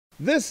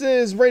This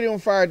is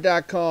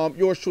RadioOnFire.com.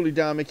 Yours truly,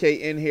 Don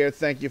McKay, in here.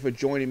 Thank you for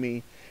joining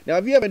me. Now,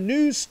 if you have a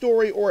news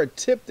story or a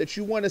tip that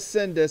you want to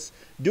send us,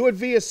 do it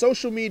via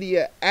social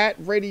media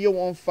at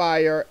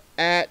RadioOnFire,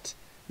 at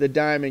The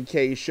Diamond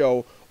K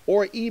Show,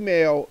 or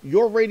email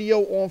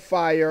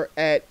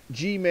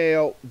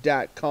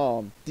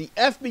yourradioonfire@gmail.com. The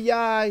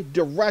FBI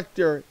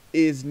director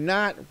is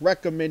not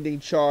recommending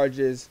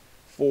charges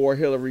for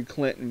Hillary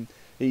Clinton.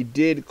 He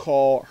did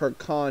call her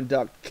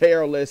conduct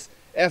careless.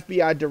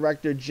 FBI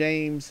Director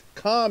James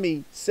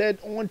Comey said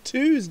on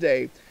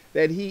Tuesday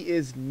that he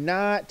is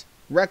not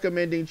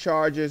recommending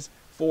charges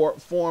for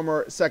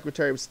former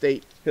Secretary of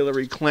State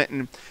Hillary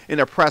Clinton. In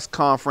a press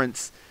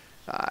conference,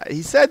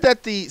 he said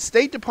that the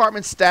State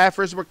Department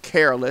staffers were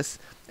careless,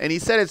 and he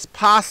said it's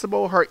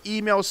possible her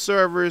email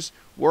servers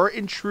were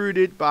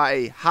intruded by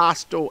a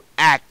hostile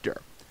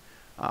actor.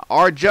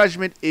 Our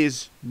judgment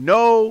is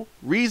no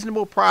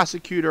reasonable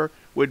prosecutor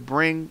would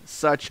bring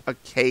such a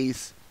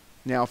case.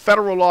 Now,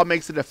 federal law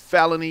makes it a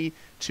felony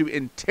to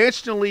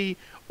intentionally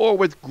or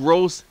with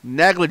gross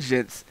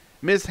negligence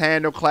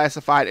mishandle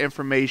classified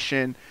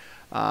information,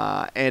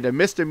 and a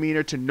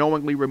misdemeanor to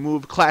knowingly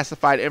remove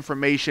classified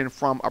information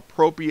from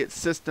appropriate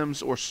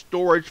systems or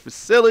storage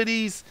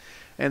facilities.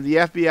 And the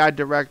FBI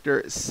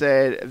director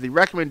said the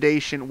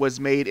recommendation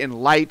was made in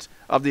light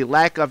of the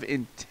lack of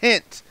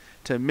intent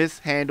to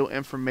mishandle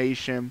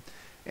information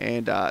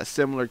and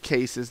similar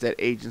cases that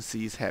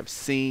agencies have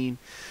seen.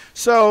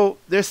 So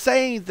they're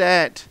saying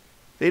that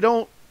they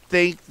don't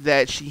think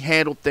that she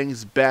handled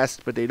things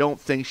best, but they don't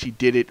think she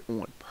did it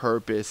on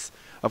purpose.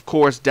 Of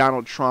course,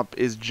 Donald Trump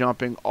is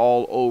jumping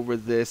all over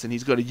this, and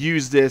he's going to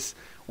use this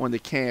on the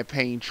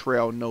campaign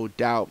trail, no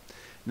doubt.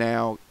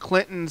 Now,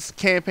 Clinton's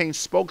campaign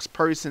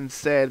spokesperson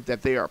said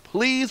that they are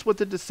pleased with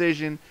the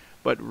decision,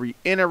 but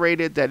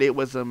reiterated that it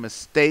was a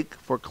mistake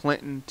for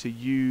Clinton to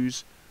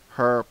use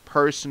her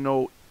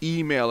personal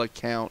email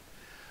account.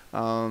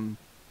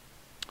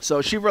 So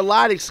she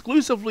relied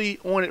exclusively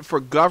on it for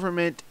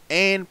government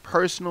and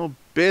personal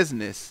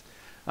business.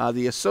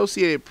 The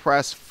Associated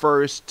Press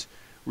first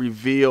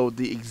revealed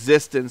the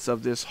existence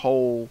of this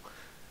whole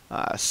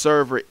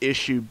server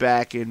issue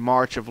back in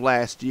March of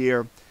last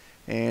year.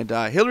 And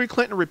Hillary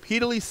Clinton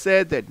repeatedly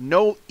said that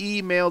no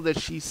email that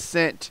she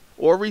sent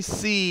or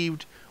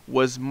received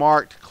was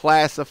marked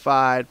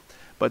classified,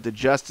 but the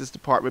Justice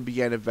Department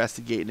began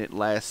investigating it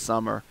last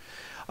summer.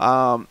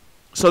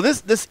 So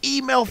this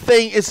email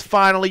thing is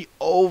finally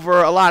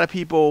over. A lot of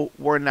people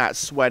were not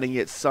sweating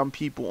it. Some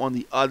people on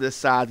the other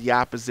side, the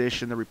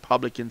opposition, the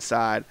Republican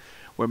side,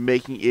 were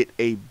making it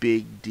a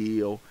big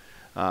deal.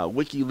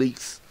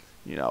 WikiLeaks,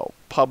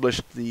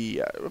 published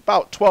the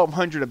about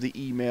 1,200 of the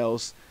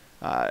emails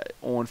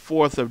on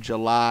 4th of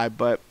July.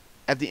 But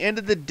at the end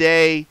of the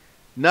day,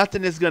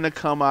 nothing is going to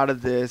come out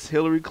of this.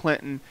 Hillary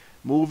Clinton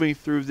moving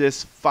through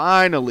this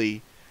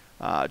finally.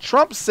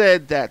 Trump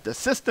said that the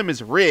system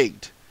is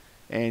rigged.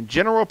 And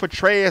General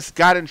Petraeus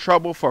got in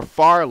trouble for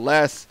far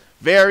less.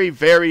 Very,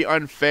 very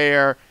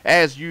unfair.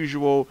 As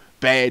usual,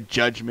 bad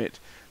judgment.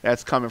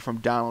 That's coming from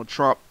Donald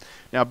Trump.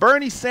 Now,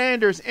 Bernie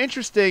Sanders,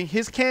 interesting,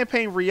 his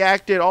campaign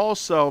reacted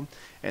also.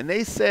 And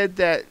they said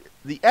that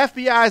the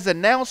FBI's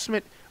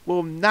announcement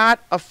will not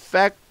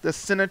affect the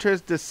senator's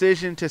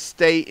decision to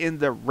stay in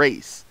the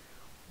race.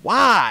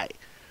 Why?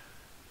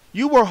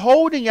 You were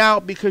holding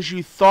out because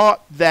you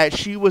thought that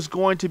she was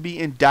going to be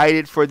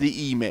indicted for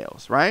the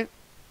emails, right?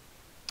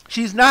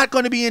 She's not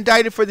going to be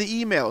indicted for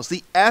the emails.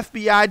 The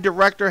FBI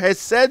director has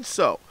said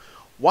so.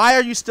 Why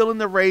are you still in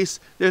the race?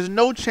 There's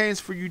no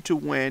chance for you to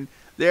win.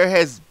 There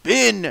has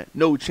been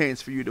no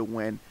chance for you to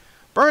win.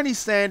 Bernie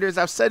Sanders,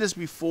 I've said this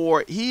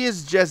before, he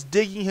is just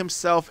digging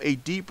himself a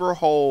deeper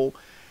hole.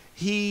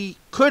 He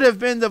could have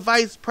been the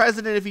vice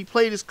president if he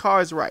played his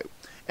cards right.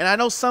 And I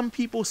know some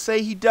people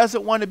say he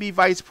doesn't want to be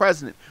vice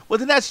president. Well,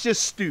 then that's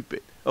just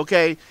stupid,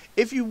 okay?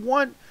 If you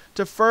want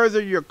to further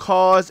your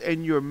cause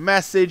and your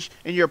message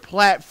and your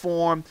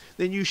platform,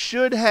 then you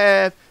should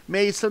have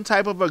made some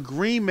type of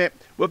agreement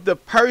with the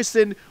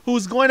person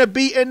who's going to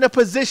be in the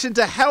position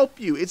to help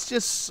you. It's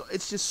just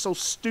so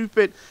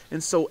stupid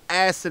and so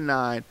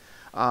asinine.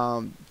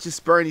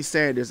 Just Bernie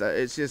Sanders.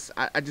 I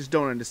just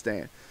don't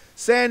understand.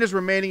 Sanders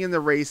remaining in the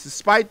race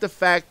despite the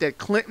fact that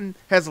Clinton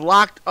has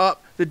locked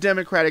up the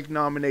Democratic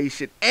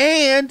nomination,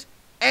 and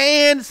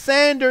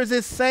Sanders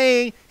is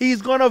saying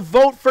he's going to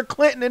vote for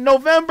Clinton in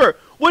November.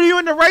 What are you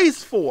in the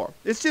race for?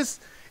 It's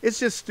just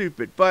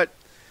stupid. But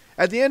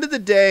at the end of the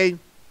day,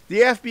 the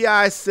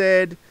FBI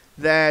said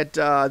that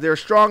there are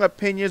strong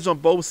opinions on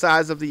both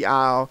sides of the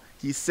aisle.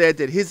 He said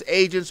that his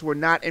agents were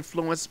not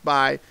influenced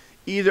by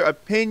either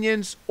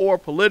opinions or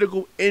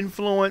political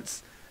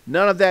influence.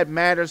 None of that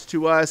matters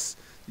to us,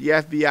 the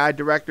FBI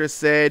director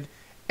said.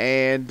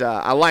 And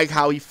I like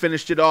how he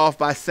finished it off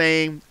by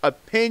saying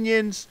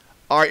opinions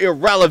are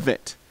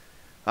irrelevant.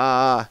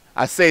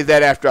 I say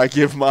that after I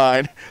give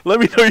mine. Let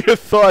me know your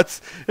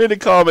thoughts in the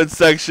comments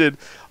section.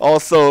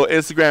 Also,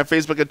 Instagram,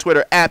 Facebook, and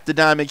Twitter at The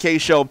Diamond K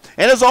Show.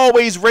 And as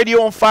always,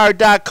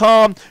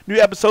 RadioOnFire.com. New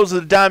episodes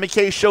of The Diamond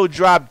K Show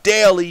drop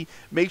daily.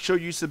 Make sure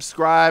you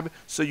subscribe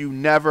so you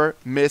never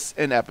miss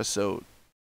an episode.